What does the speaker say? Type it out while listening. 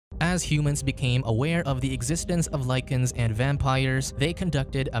As humans became aware of the existence of lycans and vampires, they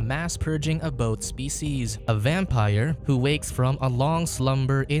conducted a mass purging of both species. A vampire, who wakes from a long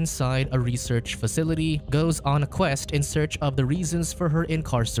slumber inside a research facility, goes on a quest in search of the reasons for her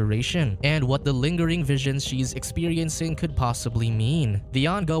incarceration and what the lingering visions she's experiencing could possibly mean. The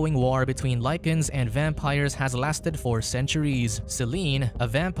ongoing war between lycans and vampires has lasted for centuries. Celine, a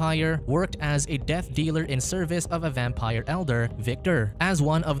vampire, worked as a death dealer in service of a vampire elder, Victor. As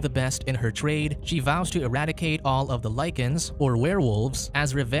one of the best in her trade, she vows to eradicate all of the lycans, or werewolves,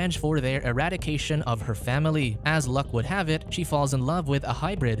 as revenge for their eradication of her family. As luck would have it, she falls in love with a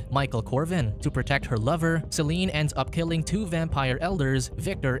hybrid, Michael Corvin. To protect her lover, Celine ends up killing two vampire elders,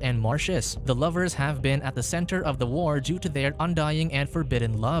 Victor and Marcius. The lovers have been at the center of the war due to their undying and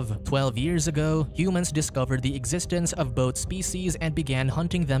forbidden love. 12 years ago, humans discovered the existence of both species and began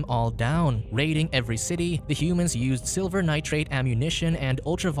hunting them all down. Raiding every city, the humans used silver nitrate ammunition and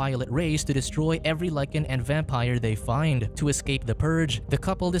ultraviolet rays to destroy every lycan and vampire they find. To escape the purge, the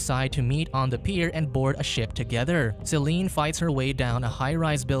couple decide to meet on the pier and board a ship together. Celine fights her way down a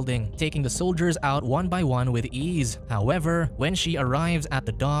high-rise building, taking the soldiers out one by one with ease. However, when she arrives at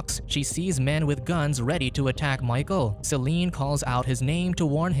the docks, she sees men with guns ready to attack Michael. Celine calls out his name to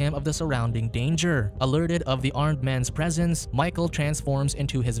warn him of the surrounding danger. Alerted of the armed men's presence, Michael transforms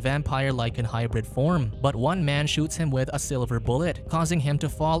into his vampire lycan hybrid form, but one man shoots him with a silver bullet, causing him to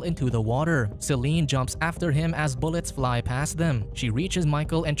fall into the water. Celine jumps after him as bullets fly past them. She reaches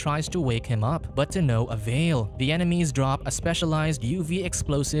Michael and tries to wake him up, but to no avail. The enemies drop a specialized UV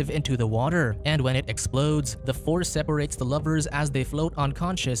explosive into the water, and when it explodes, the force separates the lovers as they float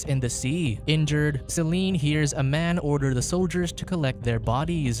unconscious in the sea. Injured, Celine hears a man order the soldiers to collect their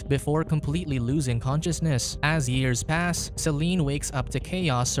bodies before completely losing consciousness. As years pass, Celine wakes up to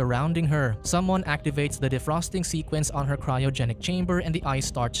chaos surrounding her. Someone activates the defrosting sequence on her cryogenic chamber and the ice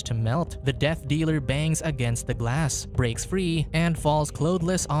starts to melt. The death dealer bangs against the glass, breaks free, and falls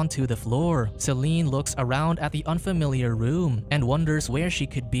clothless onto the floor. Celine looks around at the unfamiliar room and wonders where she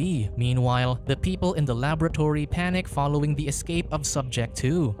could be. Meanwhile, the people in the laboratory panic following the escape of Subject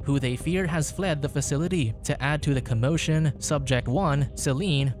 2, who they fear has fled the facility. To add to the commotion, Subject 1,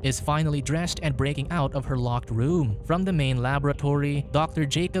 Celine, is finally dressed and breaking out of her locked room. From the main laboratory, Dr.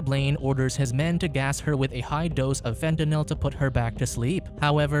 Jacob Lane orders his men to gas her with a high dose of fentanyl to put her back to sleep.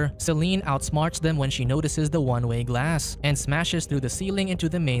 However, Celine outsmarts them when she notices the one-way glass and smashes through the ceiling into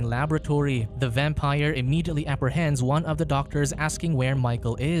the main laboratory. The vampire immediately apprehends one of the doctors, asking where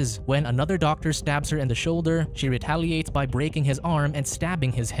Michael is. When another doctor stabs her in the shoulder, she retaliates by breaking his arm and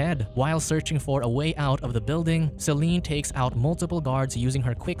stabbing his head. While searching for a way out of the building, Celine takes out multiple guards using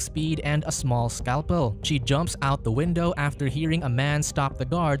her quick speed and a small scalpel. She jumps out the window after hearing a man stop the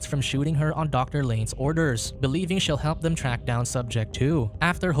guards from shooting her on Dr. Lane's orders, believing she'll help them track down Subject 2.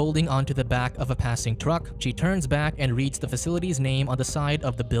 After holding onto the back of a passing truck, she turns back and reads the facility's name on the side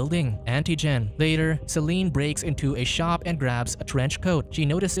of the building, Antigen. Later, Celine breaks into a shop and grabs a trench coat. She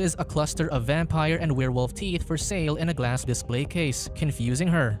notices a cluster of vampire and werewolf teeth for sale in a glass display case, confusing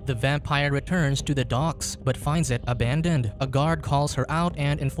her. The vampire returns to the docks, but finds it abandoned. A guard calls her out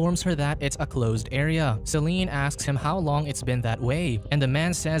and informs her that it's a closed area. Celine asks him how long it's been that way, and the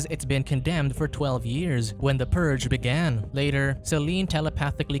man says it's been condemned for 12 years, when the purge began. Later, Celine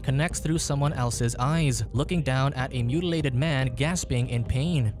telepathically connects through someone else's eyes, looking down at a mutilated man gasping in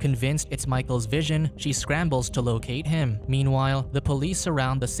pain. Convinced it's Michael's vision, she scrambles to locate him. Meanwhile, the police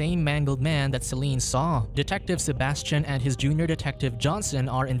surround the same mangled man that Celine saw. Detective Sebastian and his junior detective Johnson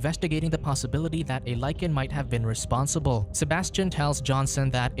are investigating the possibility that a lycan might have been responsible. Sebastian tells Johnson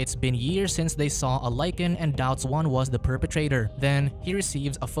that it's been years since they saw a lycan and doubts one was the perpetrator. Then, he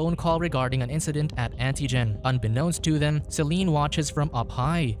receives a phone call regarding an incident at Antigen. Unbeknownst to them, Celine watches from up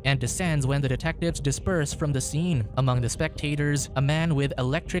high and descends when the detectives disperse from the scene. Among the spectators, a man with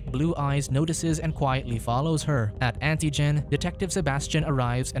electric blue eyes notices and quietly follows her. At Antigen, Detective Sebastian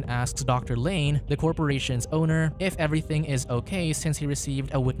arrives and asks Dr. Lane, the corporation's owner, if everything is okay since he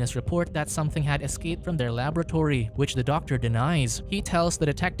received a witness report that something had escaped from their laboratory, which the doctor denies. He tells the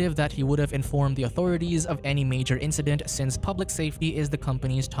detective that he would have informed the authorities of any major incident since public safety is the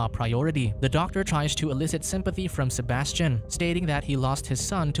company's top priority. The doctor tries to elicit sympathy from Sebastian, stating that he lost his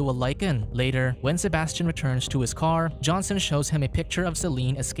son to a lycan. Later, when Sebastian returns to his car, Johnson shows him a picture of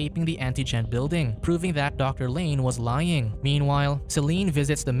Celine escaping the Antigen building, proving that Dr. Lane was lying. Meanwhile, Celine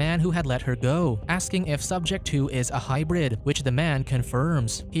visits the man who had let her go, asking if Subject 2 is a hybrid, which the man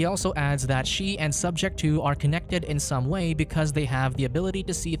confirms. He also adds that she and Subject 2 are connected in some way because they have the ability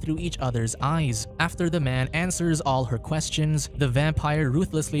to see through each other's eyes. After the man answers all her questions, the vampire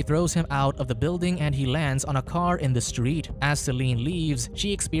ruthlessly throws him out of the building and he lands on a car in the street. As Celine leaves, leaves,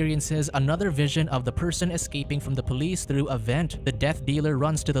 she experiences another vision of the person escaping from the police through a vent. The death dealer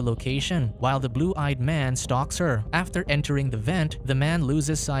runs to the location, while the blue-eyed man stalks her. After entering the vent, the man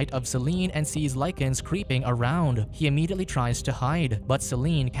loses sight of Celine and sees lichens creeping around. He immediately tries to hide, but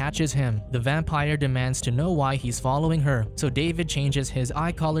Celine catches him. The vampire demands to know why he's following her, so David changes his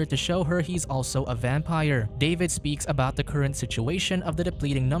eye color to show her he's also a vampire. David speaks about the current situation of the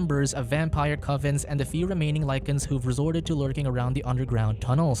depleting numbers of vampire covens and the few remaining lichens who've resorted to lurking around the underground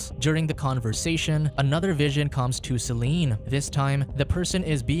tunnels. During the conversation, another vision comes to Celine. This time, the person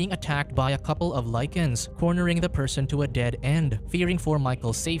is being attacked by a couple of lichens, cornering the person to a dead end. Fearing for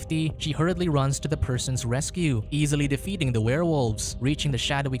Michael's safety, she hurriedly runs to the person's rescue, easily defeating the werewolves. Reaching the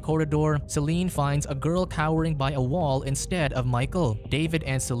shadowy corridor, Celine finds a girl cowering by a wall instead of Michael. David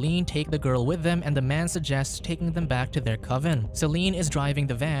and Celine take the girl with them, and the man suggests taking them back to their coven. Celine is driving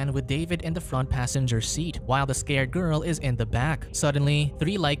the van with David in the front passenger seat, while the scared girl is in the back. Suddenly,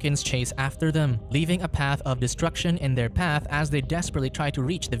 3 lichens chase after them, leaving a path of destruction in their path as they desperately try to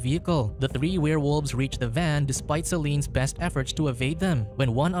reach the vehicle. The 3 werewolves reach the van despite Celine's best efforts to evade them.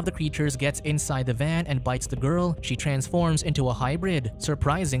 When one of the creatures gets inside the van and bites the girl, she transforms into a hybrid,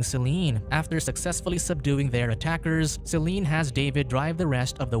 surprising Celine. After successfully subduing their attackers, Celine has David drive the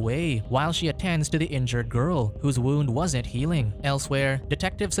rest of the way, while she attends to the injured girl, whose wound wasn't healing. Elsewhere,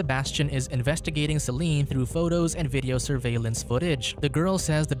 Detective Sebastian is investigating Celine through photos and video surveillance footage. The girl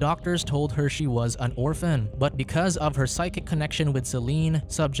says the doctors told her she was an orphan, but because of her psychic connection with Celine,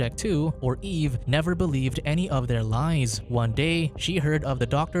 Subject 2, or Eve, never believed any of their lies. One day, she heard of the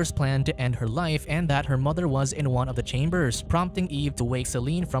doctor's plan to end her life and that her mother was in one of the chambers, prompting Eve to wake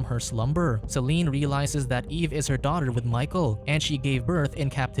Celine from her slumber. Celine realizes that Eve is her daughter with Michael, and she gave birth in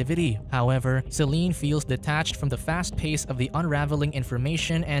captivity. However, Celine feels detached from the fast pace of the unraveling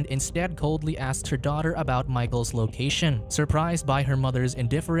information and instead coldly asks her daughter about Michael's location. Surprised by her mother's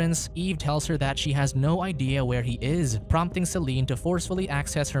indifference, Eve tells her that she has no idea where he is, prompting Celine to forcefully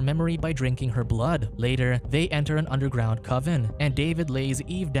access her memory by drinking her blood. Later, they enter an underground coven, and David lays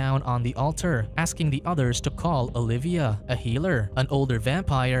Eve down on the altar, asking the others to call Olivia, a healer. An older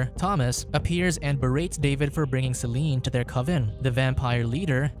vampire, Thomas, appears and berates David for bringing Celine to their coven. The vampire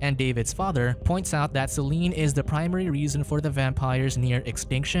leader and David's father points out that Celine is the primary reason for the vampires' near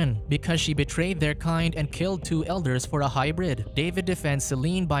extinction, because she betrayed their kind and killed 2 elders for a hybrid. David defends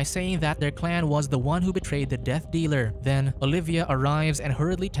Celine by saying that their clan was the one who betrayed the death dealer. Then, Olivia arrives and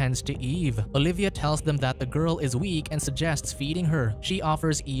hurriedly tends to Eve. Olivia tells them that the girl is weak and suggests feeding her. She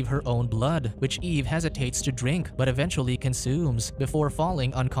offers Eve her own blood, which Eve hesitates to drink, but eventually consumes, before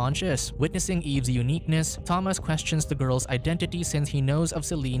falling unconscious. Witnessing Eve's uniqueness, Thomas questions the girl's identity since he knows of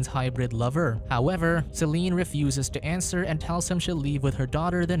Celine's hybrid lover. However, Celine refuses to answer and tells him she'll leave with her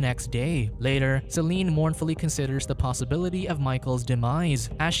daughter the next day. Later, Celine mournfully considers the possibility of Michael's demise,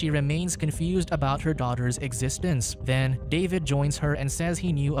 as she remains confused about her daughter's existence. Then, David joins her and says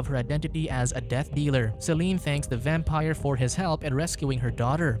he knew of her identity as a death dealer. Celine thanks the vampire for his help in rescuing her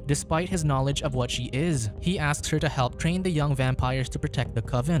daughter, despite his knowledge of what she is. He asks her to help train the young vampires to protect the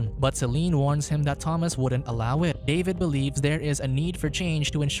coven, but Celine warns him that Thomas wouldn't allow it. David believes there is a need for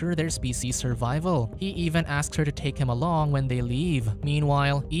change to ensure their species' survival. He even asks her to take him along when they leave.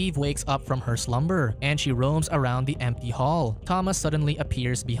 Meanwhile, Eve wakes up from her slumber, and she roams around the empty hall. Thomas suddenly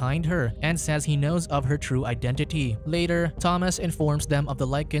appears behind her and says he knows of her true identity. Later, Thomas informs them of the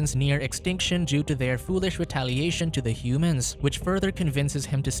lichens' near extinction due to their foolish retaliation to the humans, which further convinces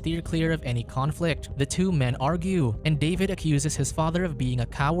him to steer clear of any conflict. The 2 men argue, and David accuses his father of being a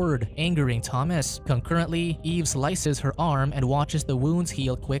coward, angering Thomas. Concurrently, Eve slices her arm and watches the wounds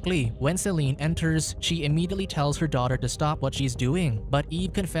heal quickly. When Celine enters, she immediately tells her daughter to stop what she's doing, but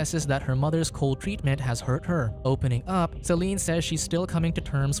Eve confesses that her mother's cold treatment has hurt her. Opening up, Celine says she's still coming to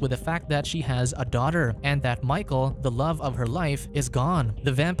terms with the fact that she has a daughter, and that Michael, the love of her life, is gone.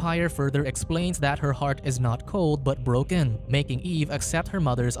 The vampire further explains that her heart is not cold but broken, making Eve accept her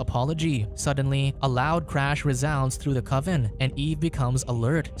mother's apology. Suddenly, a loud crash resounds through the coven, and Eve becomes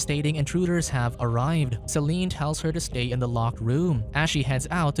alert, stating intruders have arrived. Celine tells her to stay in the locked room, as she heads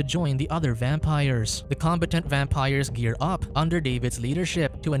out to join the other vampires. The combatant vampires gear up under David's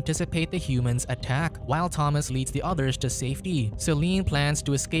leadership to anticipate the humans' attack, while Thomas leads the others to safety. Celine plans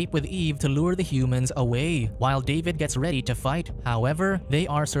to escape with Eve to lure the humans away, while David gets ready to fight. However, they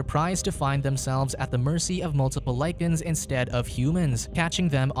are surprised to find themselves at the mercy of multiple lichens instead of humans, catching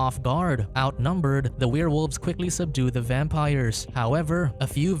them off guard. Outnumbered, the werewolves quickly subdue the vampires. However, a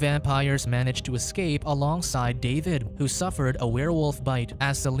few vampires manage to escape alongside David, who suffered a werewolf bite.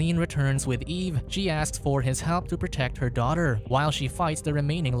 As Celine returns with Eve, she asks for his help to protect her daughter, while she fights the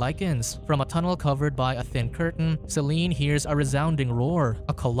remaining lichens. From a tunnel covered by a thin curtain, Celine Celine hears a resounding roar.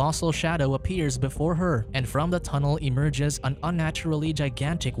 A colossal shadow appears before her, and from the tunnel emerges an unnaturally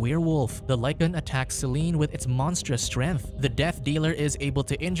gigantic werewolf. The Lycan attacks Celine with its monstrous strength. The death dealer is able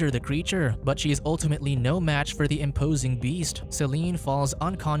to injure the creature, but she is ultimately no match for the imposing beast. Celine falls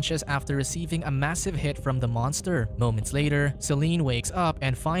unconscious after receiving a massive hit from the monster. Moments later, Celine wakes up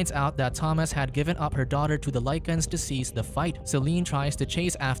and finds out that Thomas had given up her daughter to the Lycans to cease the fight. Celine tries to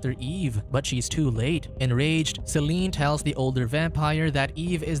chase after Eve, but she's too late. Enraged, Celine tells the older vampire that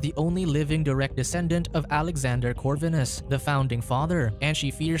Eve is the only living direct descendant of Alexander Corvinus, the founding father, and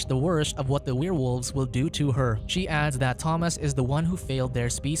she fears the worst of what the werewolves will do to her. She adds that Thomas is the one who failed their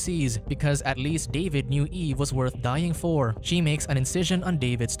species, because at least David knew Eve was worth dying for. She makes an incision on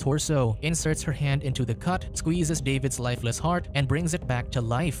David's torso, inserts her hand into the cut, squeezes David's lifeless heart, and brings it back to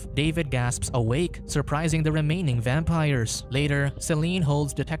life. David gasps awake, surprising the remaining vampires. Later, Celine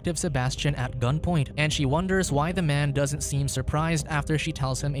holds Detective Sebastian at gunpoint, and she wonders why the man doesn't seem surprised after she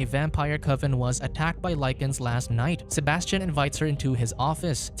tells him a vampire coven was attacked by Lycans last night. Sebastian invites her into his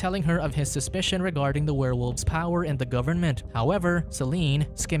office, telling her of his suspicion regarding the werewolves' power in the government. However, Celine,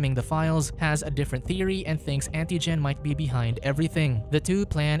 skimming the files, has a different theory and thinks Antigen might be behind everything. The two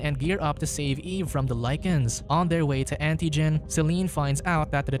plan and gear up to save Eve from the Lycans. On their way to Antigen, Celine finds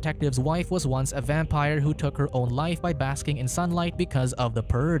out that the detective's wife was once a vampire who took her own life by basking in sunlight because of the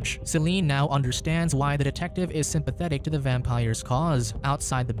purge. Celine now understands why the detective is sympathetic to the vampire's cause.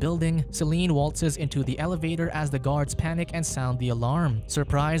 Outside the building, Celine waltzes into the elevator as the guards panic and sound the alarm.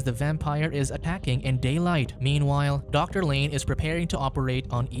 Surprised, the vampire is attacking in daylight. Meanwhile, Dr. Lane is preparing to operate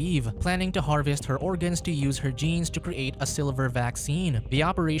on Eve, planning to harvest her organs to use her genes to create a silver vaccine. The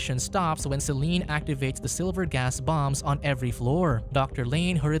operation stops when Celine activates the silver gas bombs on every floor. Dr.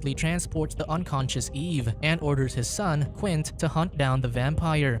 Lane hurriedly transports the unconscious Eve and orders his son, Quint, to hunt down the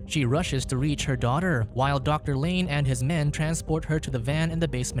vampire. She rushes to reach her daughter, while Dr. Lane and his men transport her to the van in the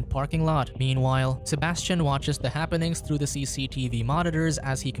basement parking lot. Meanwhile, Sebastian watches the happenings through the CCTV monitors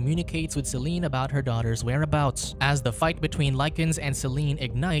as he communicates with Celine about her daughter's whereabouts. As the fight between Lycans and Celine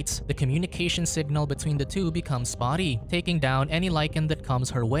ignites, the communication signal between the two becomes spotty, taking down any Lycan that comes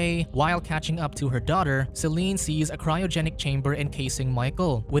her way. While catching up to her daughter, Celine sees a cryogenic chamber encasing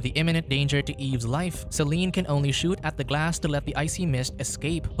Michael. With the imminent danger to Eve's life, Celine can only shoot at the glass to let the icy mist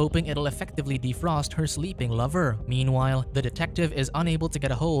escape, hoping it'll effectively defrost her sleeping lover. Meanwhile, the detective is unable to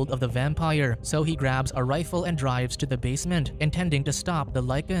get a hold of the vampire, so he grabs a rifle and drives to the basement, intending to stop the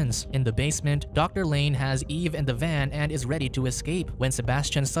Lycans. In the basement, Dr. Lane has Eve in the van and is ready to escape when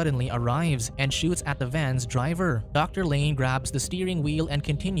Sebastian suddenly arrives and shoots at the van's driver. Dr. Lane grabs the steering wheel and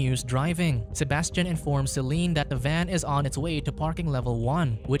continues driving. Sebastian informs Celine that the van is on its way to parking level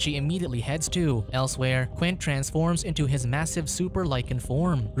 1, which he immediately heads to. Elsewhere, Quint transforms into his massive super Lycan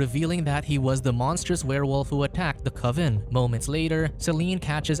form, revealing that he was the monstrous werewolf who attacked the coven. Moments later, Celine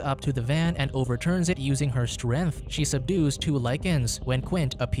catches up to the van and overturns it using her strength. She subdues two Lycans when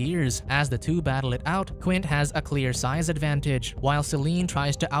Quint appears. As the two battle it out, Quint has a clear size advantage, while Celine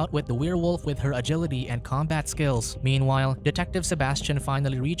tries to outwit the werewolf with her agility and combat skills. Meanwhile, Detective Sebastian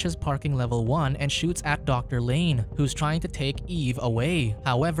finally reaches parking level 1 and shoots at Dr. Lane, who's trying to take Eve away.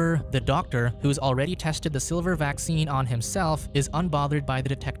 However, the doctor, who's already tested the silver vaccine on himself, is unbothered by the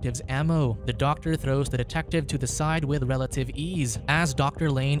detective's ammo. The doctor throws the detective to the side with relative ease. As Dr.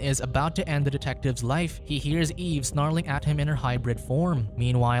 Lane is about to end the detective's life, he hears Eve snarling at him in her hybrid form.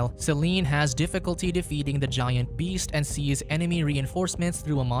 Meanwhile, Celine has difficulty defeating the giant beast and sees enemy reinforcements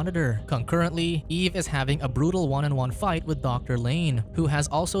through a monitor. Concurrently, Eve is having a brutal one-on-one fight with Dr. Lane, who has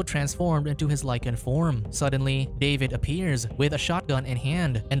also transformed into his Lycan form. Suddenly, David appears with a shotgun in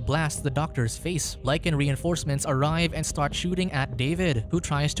hand and blasts the doctor's face. Lycan reinforcements arrive and start shooting at David, who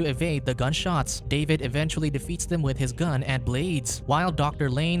tries to evade the gunshots. David eventually defeats them with his gun and blades. While Dr.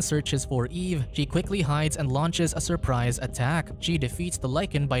 Lane searches for Eve, she quickly hides and launches a surprise attack. She defeats the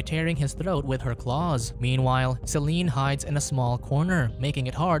Lycan by tearing his throat with her claws. Meanwhile, Celine hides in a small corner, making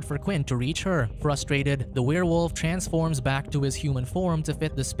it hard for Quint to reach her. Frustrated, the werewolf transforms back to his human form to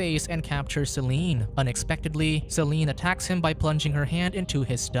fit the space and capture Celine. Unexpectedly, Celine attacks him by plunging her hand into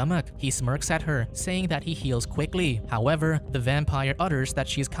his stomach. He smirks at her, saying that he heals quickly. However, the vampire utters that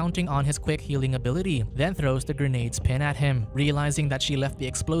she's counting on his quick healing ability, then throws the grenade's pin at him. Realizing that she left the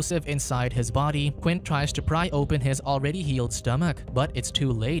explosive inside his body, Quint tries to pry open his already healed stomach, but it's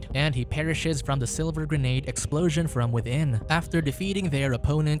too late, and he perishes from the silver grenade explosion from within. After defeating their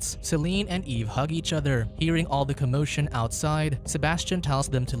opponents, Celine and Eve hug each other. Hearing all the commotion outside, Sebastian tells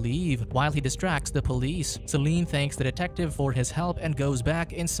them to leave while he distracts the police. Celine thanks the detective for his help and goes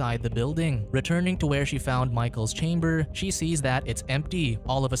back inside the building. Returning to where she found Michael's chamber, she sees that it's empty.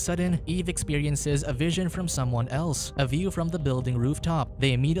 All of a sudden, Eve experiences a vision from someone else, a view from the building rooftop.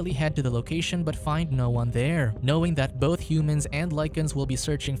 They immediately head to the location but find no one there. Knowing that both humans and Lycans will be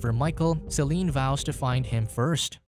searching for Michael, Celine vows to find him first.